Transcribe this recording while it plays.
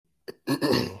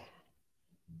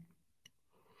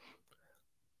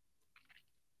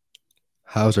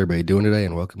How's everybody doing today?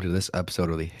 And welcome to this episode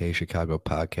of the Hey Chicago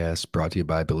podcast brought to you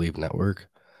by Believe Network.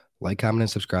 Like, comment, and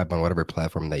subscribe on whatever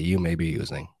platform that you may be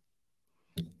using.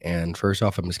 And first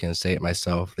off, I'm just going to say it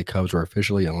myself. The Cubs were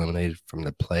officially eliminated from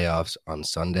the playoffs on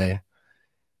Sunday.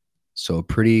 So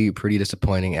pretty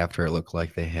disappointing after it looked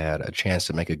like they had a chance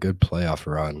to make a good playoff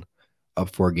run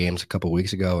up 4 games a couple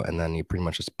weeks ago. And then you pretty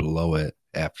much just blow it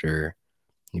after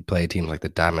you play teams like the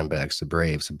Diamondbacks, the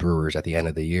Braves, the Brewers at the end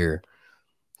of the year.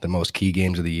 The most key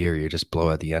games of the year, you just blow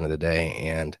at the end of the day.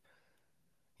 And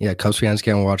yeah, Cubs fans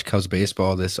can't watch Cubs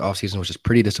baseball this offseason, which is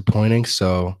pretty disappointing.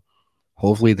 So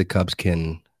hopefully the Cubs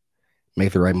can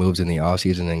make the right moves in the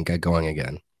offseason and get going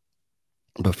again.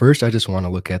 But first, I just want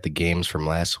to look at the games from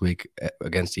last week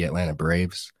against the Atlanta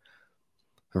Braves.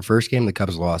 The first game, the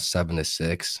Cubs lost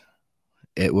 7-6.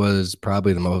 It was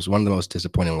probably one of the most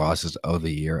disappointing losses of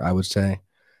the year, I would say.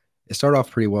 It started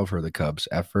off pretty well for the Cubs.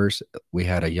 At first, we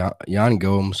had a Yan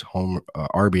Gomes home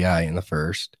RBI in the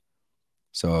first.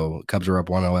 So Cubs were up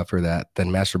 1-0 after that. Then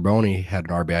Mastroboni had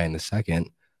an RBI in the second.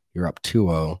 You're up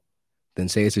 2-0. Then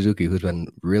Seiya Suzuki, who's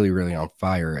been really on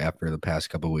fire after the past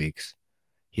couple weeks.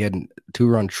 He had a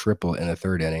 2-run triple in the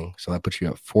third inning, so that puts you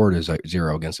up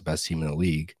 4-0 against the best team in the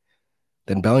league.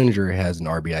 Then Bellinger has an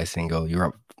RBI single. You're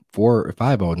up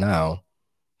 5-0 now.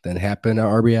 Then happened an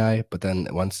RBI, but then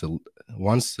once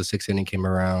the sixth inning came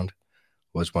around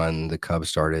was when the Cubs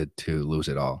started to lose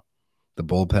it all. The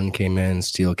bullpen came in,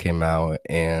 Steele came out,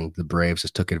 and the Braves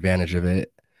just took advantage of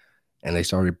it, and they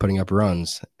started putting up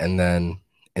runs. And then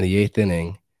in the eighth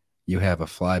inning, you have a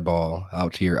fly ball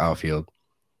out to your outfield.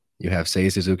 You have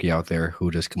Seiya Suzuki out there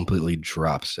who just completely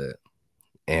drops it.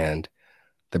 And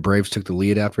the Braves took the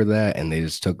lead after that, and they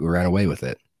just ran away with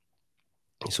it.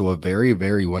 So a very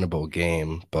winnable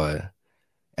game, but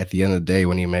at the end of the day,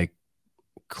 when you make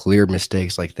clear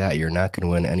mistakes like that, you're not going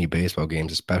to win any baseball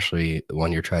games, especially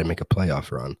when you're trying to make a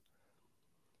playoff run.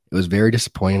 It was very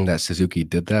disappointing that Suzuki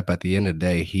did that, but at the end of the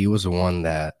day, he was the one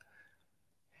that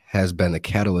has been the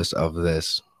catalyst of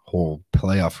this whole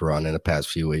playoff run in the past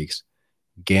few weeks,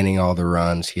 gaining all the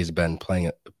runs. He's been playing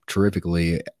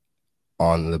terrifically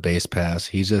on the base pass.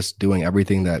 He's just doing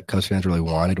everything that Cubs fans really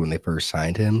wanted when they first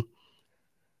signed him.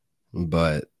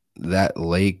 But that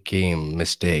late game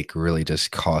mistake really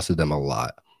just costed them a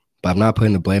lot. But I'm not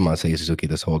putting the blame on Seiya Suzuki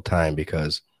this whole time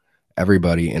because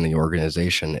everybody in the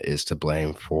organization is to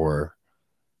blame for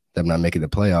them not making the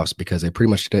playoffs because they pretty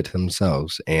much did it to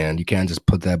themselves. And you can't just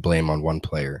put that blame on one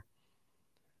player.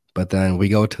 But then we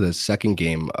go to the second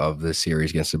game of the series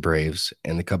against the Braves,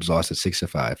 and the Cubs lost at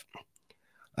 6-5.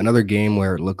 Another game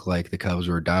where it looked like the Cubs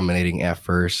were dominating at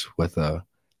first with a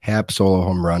Happ solo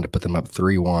home run to put them up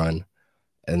 3-1.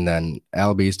 And then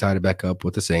Albies tied it back up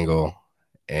with a single.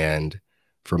 And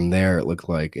from there, it looked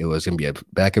like it was going to be a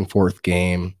back and forth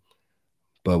game.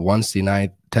 But once the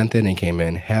 10th inning came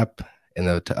in, Happ in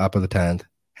the top of the 10th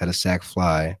had a sac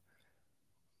fly.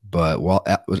 But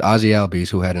it was Ozzie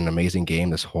Albies who had an amazing game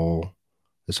this whole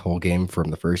game from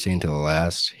the first inning to the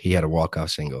last. He had a walk-off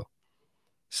single.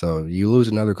 So you lose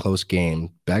another close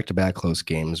game, back-to-back close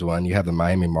games when you have the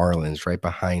Miami Marlins right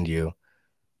behind you,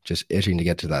 just itching to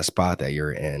get to that spot that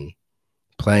you're in,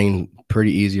 playing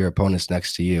pretty easier opponents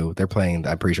next to you. They're playing,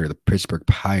 I'm pretty sure, the Pittsburgh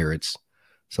Pirates.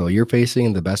 So you're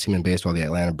facing the best team in baseball, the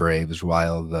Atlanta Braves,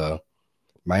 while the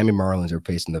Miami Marlins are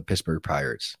facing the Pittsburgh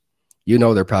Pirates. You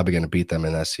know they're probably going to beat them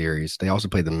in that series. They also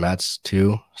play the Mets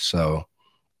too. So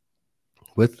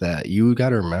with that, you got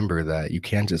to remember that you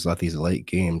can't just let these late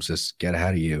games just get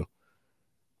ahead of you.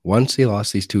 Once they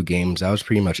lost these 2 games, that was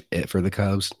pretty much it for the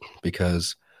Cubs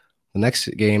because the next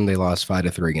game they lost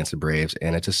 5-3 against the Braves,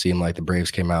 and it just seemed like the Braves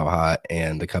came out hot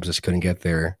and the Cubs just couldn't get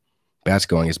their bats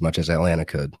going as much as Atlanta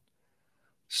could.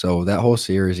 So that whole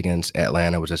series against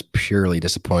Atlanta was just purely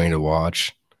disappointing to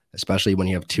watch, especially when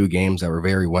you have 2 games that were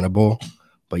very winnable,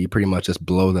 but you pretty much just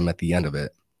blow them at the end of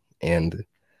it. And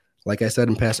like I said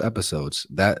in past episodes,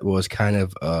 that was kind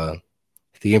of a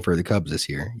theme for the Cubs this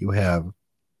year. You have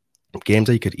games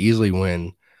that you could easily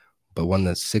win, but when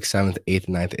the 6th, 7th, 8th,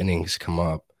 9th innings come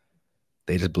up,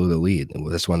 they just blew the lead.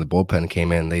 And this when the bullpen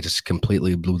came in, they just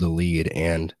completely blew the lead,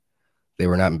 and they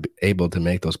were not able to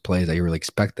make those plays that you really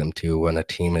expect them to when a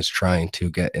team is trying to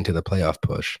get into the playoff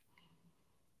push.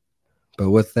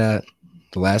 But with that,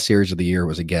 the last series of the year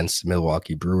was against the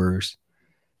Milwaukee Brewers,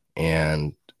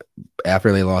 and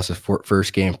after they lost the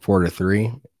first game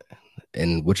 4-3,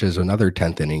 and which is another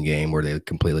 10th inning game where they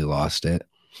completely lost it,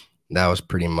 that was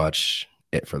pretty much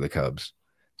it for the Cubs.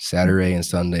 Saturday and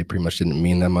Sunday pretty much didn't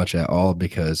mean that much at all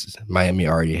because Miami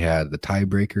already had the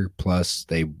tiebreaker, plus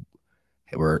they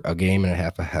We're a game and a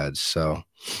half ahead. So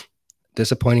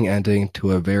disappointing ending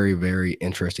to a very, very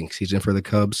interesting season for the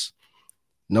Cubs.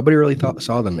 Nobody really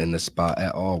saw them in this spot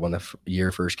at all when the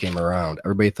year first came around.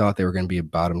 Everybody thought they were going to be a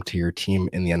bottom tier team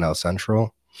in the NL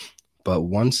Central. But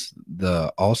once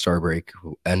the All-Star break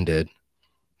ended,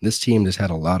 this team just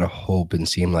had a lot of hope and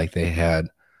seemed like they had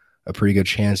a pretty good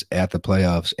chance at the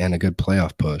playoffs and a good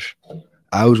playoff push.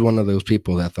 I was one of those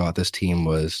people that thought this team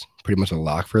was pretty much a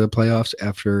lock for the playoffs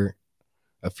after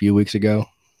a few weeks ago.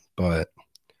 But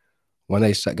when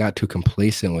they got too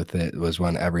complacent with it was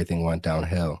when everything went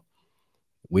downhill.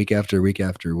 Week after week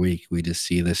after week, we just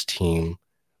see this team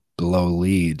blow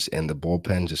leads and the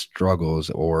bullpen just struggles,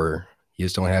 or you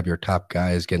just don't have your top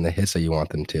guys getting the hits that you want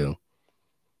them to.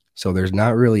 So there's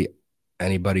not really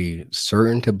anybody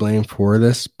certain to blame for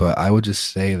this, but I would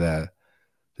just say that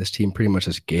this team pretty much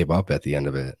just gave up at the end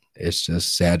of it. It's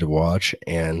just sad to watch,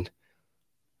 and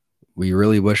we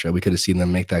really wish that we could have seen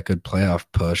them make that good playoff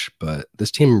push, but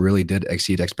this team really did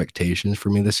exceed expectations for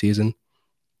me this season.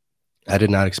 I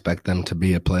did not expect them to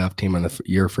be a playoff team when the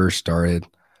year first started.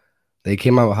 They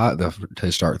came out hot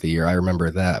to start the year. I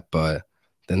remember that, but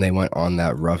then they went on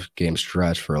that rough game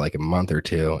stretch for like a month or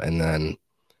two, and then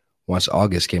once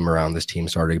August came around, this team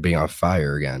started being on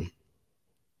fire again.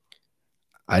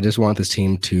 I just want this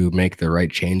team to make the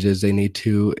right changes they need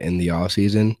to in the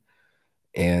offseason.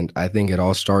 And I think it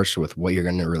all starts with what you're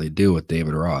going to really do with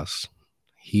David Ross.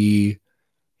 He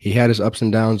had his ups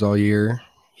and downs all year.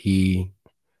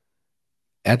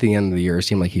 At the end of the year, it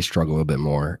seemed like he struggled a little bit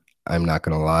more. I'm not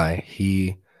going to lie.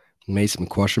 He made some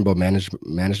questionable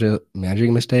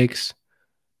managing mistakes.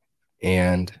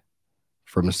 And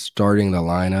from starting the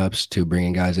lineups to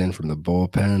bringing guys in from the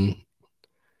bullpen,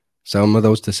 some of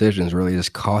those decisions really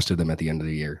just costed them at the end of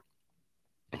the year.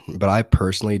 But I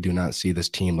personally do not see this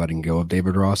team letting go of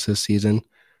David Ross this season.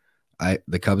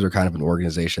 The Cubs are kind of an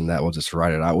organization that will just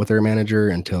ride it out with their manager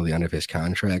until the end of his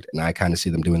contract, and I kind of see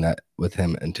them doing that with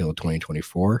him until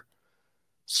 2024.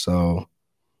 So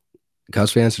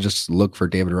Cubs fans should just look for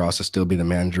David Ross to still be the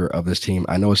manager of this team.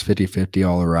 I know it's 50-50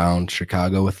 all around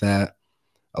Chicago with that.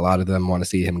 A lot of them want to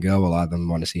see him go. A lot of them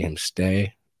want to see him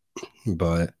stay.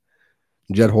 But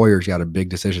Jed Hoyer's got a big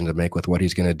decision to make with what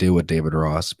he's going to do with David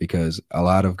Ross, because a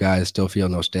lot of guys still feel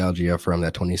nostalgia from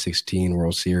that 2016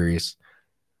 World Series.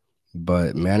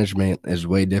 But management is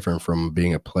way different from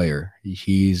being a player.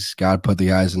 He's got to put the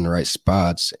guys in the right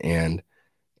spots, and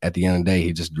at the end of the day,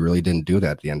 he just really didn't do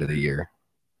that at the end of the year.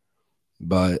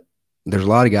 But there's a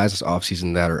lot of guys this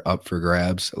offseason that are up for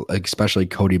grabs, especially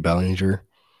Cody Bellinger.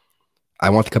 I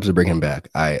want the Cubs to bring him back.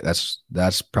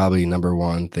 That's probably number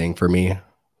one thing for me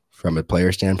from a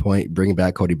player standpoint. Bring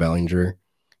back Cody Bellinger.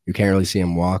 You can't really see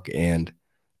him walk, and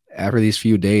after these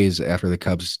few days after the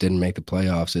Cubs didn't make the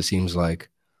playoffs, it seems like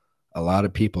a lot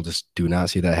of people just do not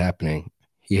see that happening.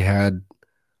 He had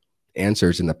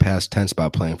answers in the past tense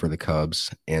about playing for the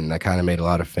Cubs, and that kind of made a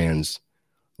lot of fans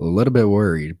a little bit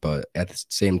worried. But at the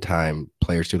same time,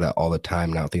 players do that all the time,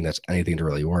 and I don't think that's anything to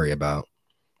really worry about.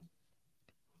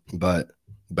 But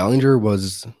Bellinger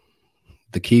was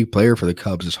the key player for the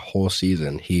Cubs this whole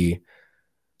season. He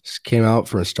came out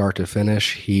from start to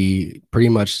finish. He pretty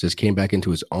much just came back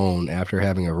into his own after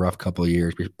having a rough couple of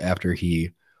years after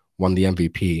he won the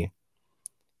MVP.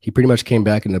 He pretty much came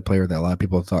back into the player that a lot of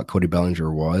people thought Cody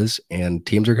Bellinger was, and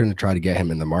teams are going to try to get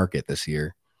him in the market this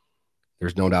year.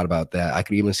 There's no doubt about that. I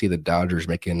could even see the Dodgers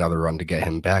making another run to get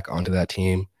him back onto that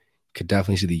team. Could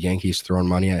definitely see the Yankees throwing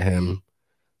money at him.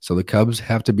 So the Cubs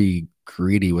have to be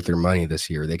greedy with their money this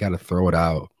year. They got to throw it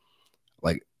out.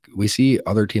 Like, we see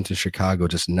other teams in Chicago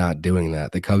just not doing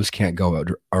that. The Cubs can't go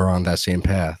around that same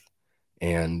path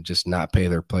and just not pay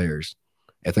their players.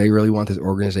 If they really want this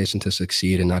organization to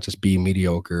succeed and not just be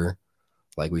mediocre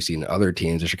like we see in other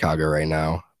teams in Chicago right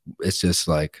now, it's just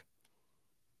like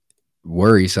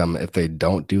worrisome if they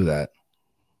don't do that.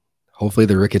 Hopefully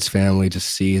the Ricketts family just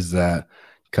sees that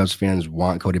Cubs fans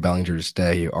want Cody Bellinger to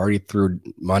stay. You already threw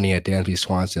money at Dansby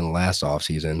Swanson last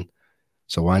offseason,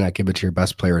 so why not give it to your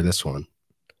best player this one?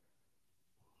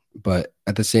 But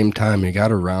at the same time, you got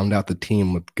to round out the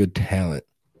team with good talent.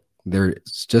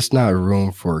 There's just not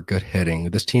room for good hitting.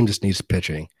 This team just needs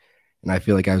pitching. And I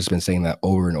feel like I've just been saying that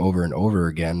over and over and over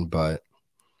again, but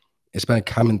it's been a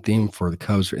common theme for the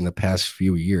Cubs in the past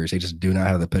few years. They just do not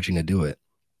have the pitching to do it.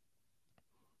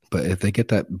 But if they get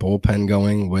that bullpen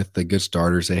going with the good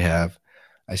starters they have,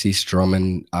 I see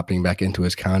Stroman opting back into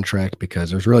his contract because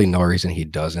there's really no reason he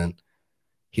doesn't.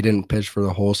 He didn't pitch for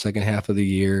the whole second half of the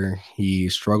year. He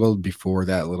struggled before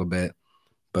that a little bit,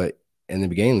 but in the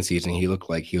beginning of the season, he looked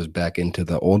like he was back into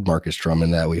the old Marcus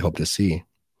Stroman that we hope to see.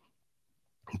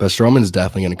 But Stroman's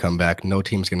definitely going to come back. No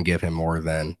team's going to give him more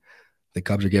than the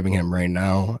Cubs are giving him right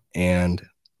now. And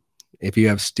if you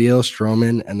have Steele,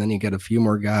 Stroman, and then you get a few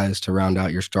more guys to round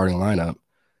out your starting lineup,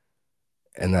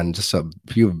 and then just a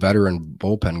few veteran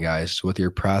bullpen guys with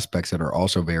your prospects that are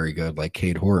also very good, like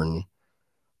Cade Horton,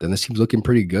 then this team's looking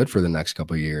pretty good for the next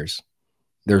couple of years.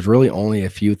 There's really only a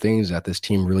few things that this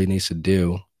team really needs to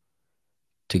do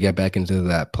to get back into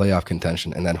that playoff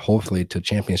contention and then hopefully to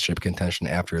championship contention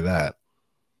after that.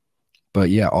 But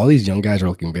yeah, all these young guys are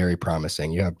looking very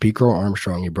promising. You have Pico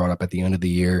Armstrong you brought up at the end of the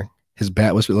year. His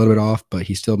bat was a little bit off, but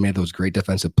he still made those great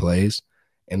defensive plays.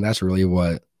 And that's really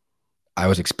what I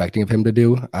was expecting of him to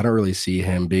do. I don't really see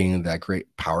him being that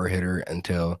great power hitter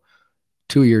until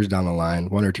 2 years down the line,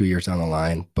 1 or 2 years down the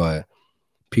line. But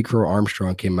Pico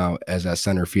Armstrong came out as a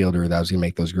center fielder that was going to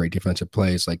make those great defensive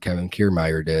plays like Kevin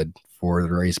Kiermaier did for the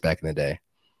Rays back in the day.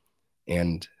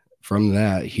 And from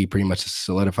that, he pretty much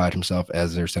solidified himself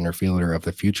as their center fielder of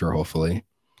the future, hopefully.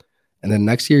 And then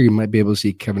next year, you might be able to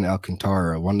see Kevin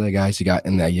Alcantara, one of the guys he got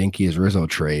in that Yankees-Rizzo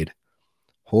trade.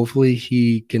 Hopefully,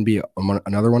 he can be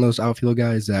another one of those outfield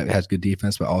guys that has good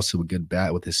defense, but also a good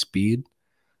bat with his speed.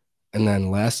 And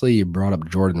then lastly, you brought up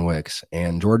Jordan Wicks.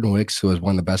 And Jordan Wicks, who was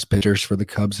one of the best pitchers for the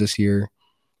Cubs this year,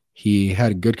 he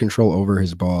had good control over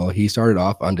his ball. He started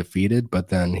off undefeated, but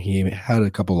then he had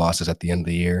a couple losses at the end of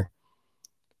the year.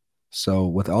 So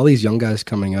with all these young guys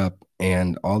coming up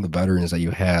and all the veterans that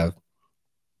you have,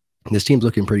 this team's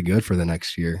looking pretty good for the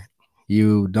next year.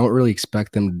 You don't really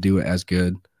expect them to do it as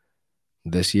good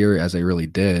this year as they really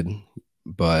did,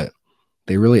 but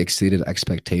they really exceeded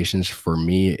expectations for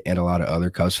me and a lot of other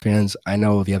Cubs fans. I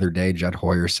know the other day, Jed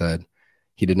Hoyer said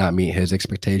he did not meet his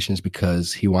expectations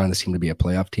because he wanted this team to be a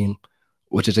playoff team,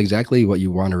 which is exactly what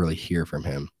you want to really hear from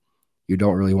him. You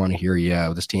don't really want to hear,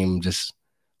 yeah, this team just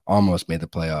almost made the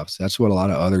playoffs. That's what a lot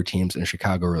of other teams in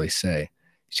Chicago really say.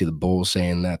 You see the Bulls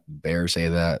saying that, the Bears say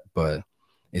that, but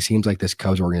it seems like this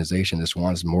Cubs organization just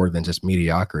wants more than just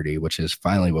mediocrity, which is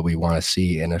finally what we want to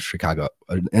see in a Chicago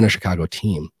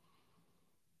team.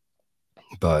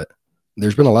 But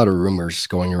there's been a lot of rumors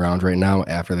going around right now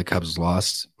after the Cubs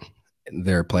lost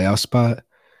their playoff spot.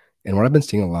 And what I've been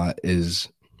seeing a lot is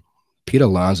Pete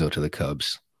Alonso to the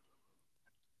Cubs.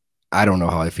 I don't know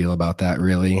how I feel about that,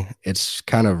 really. It's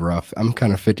kind of rough. I'm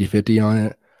kind of 50-50 on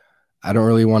it. I don't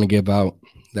really want to give out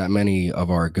that many of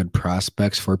our good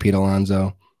prospects for Pete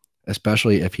Alonso,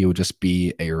 especially if he would just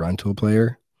be a rental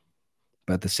player.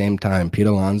 But at the same time, Pete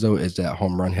Alonso is that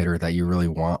home run hitter that you really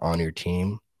want on your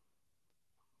team.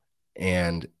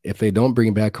 And if they don't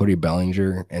bring back Cody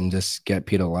Bellinger and just get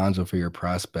Pete Alonso for your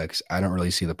prospects, I don't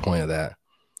really see the point of that.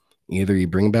 Either you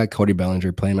bring back Cody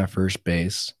Bellinger, play him at first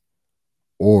base,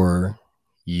 or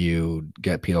you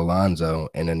get Pete Alonso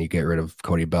and then you get rid of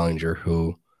Cody Bellinger,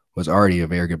 who was already a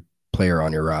very good player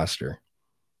on your roster.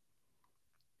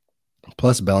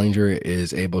 Plus, Bellinger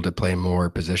is able to play more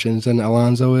positions than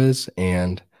Alonso is,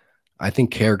 and I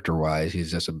think character-wise,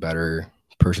 he's just a better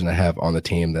person to have on the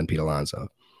team than Pete Alonso.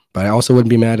 But I also wouldn't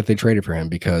be mad if they traded for him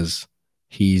because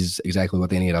he's exactly what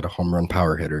they need out of home run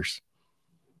power hitters.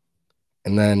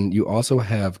 And then you also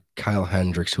have Kyle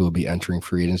Hendricks, who will be entering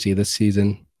free agency this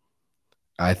season.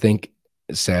 I think,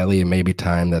 sadly, it may be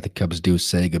time that the Cubs do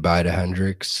say goodbye to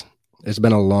Hendricks. It's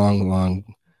been a long, long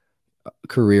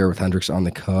career with Hendricks on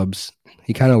the Cubs.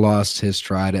 He kind of lost his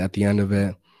stride at the end of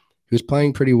it. He was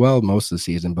playing pretty well most of the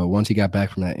season, but once he got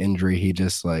back from that injury, he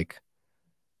just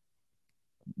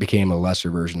became a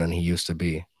lesser version than he used to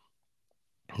be.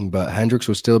 But Hendricks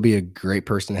would still be a great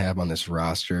person to have on this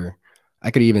roster. I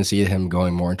could even see him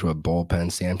going more into a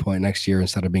bullpen standpoint next year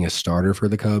instead of being a starter for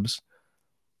the Cubs.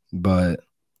 But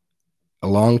a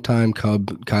long-time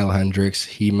Cub, Kyle Hendricks,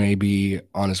 he may be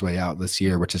on his way out this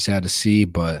year, which is sad to see.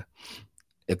 But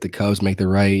if the Cubs make the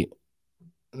right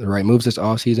moves this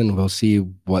offseason, we'll see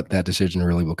what that decision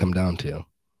really will come down to.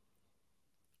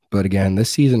 But again,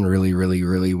 this season really, really,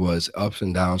 really was ups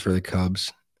and downs for the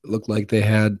Cubs. It looked like they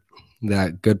had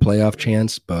that good playoff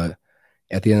chance, but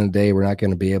at the end of the day, we're not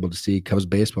going to be able to see Cubs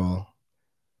baseball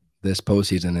this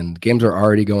postseason, and games are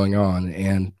already going on,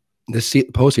 and this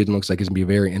postseason looks like it's going to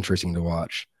be very interesting to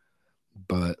watch.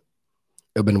 But it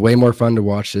would have been way more fun to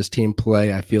watch this team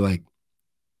play. I feel like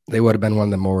they would have been one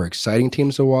of the more exciting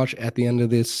teams to watch at the end of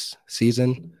this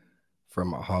season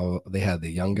from how they had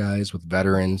the young guys with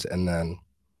veterans, and then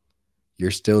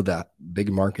you're still that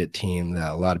big market team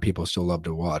that a lot of people still love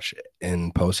to watch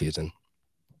in postseason.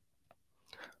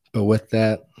 But with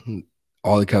that,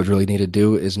 all the Cubs really need to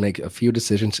do is make a few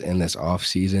decisions in this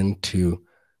offseason to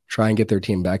try and get their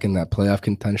team back in that playoff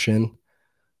contention.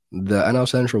 The NL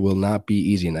Central will not be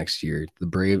easy next year.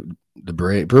 The the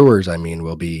Brewers,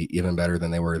 will be even better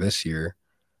than they were this year.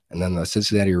 And then the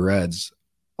Cincinnati Reds,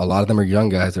 a lot of them are young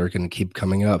guys that are going to keep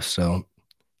coming up. So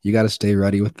you got to stay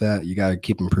ready with that. You got to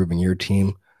keep improving your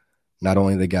team, not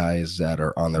only the guys that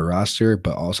are on the roster,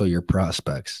 but also your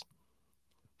prospects.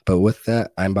 But with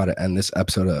that, I'm about to end this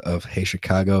episode of Hey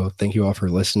Chicago. Thank you all for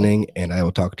listening, and I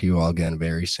will talk to you all again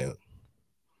very soon.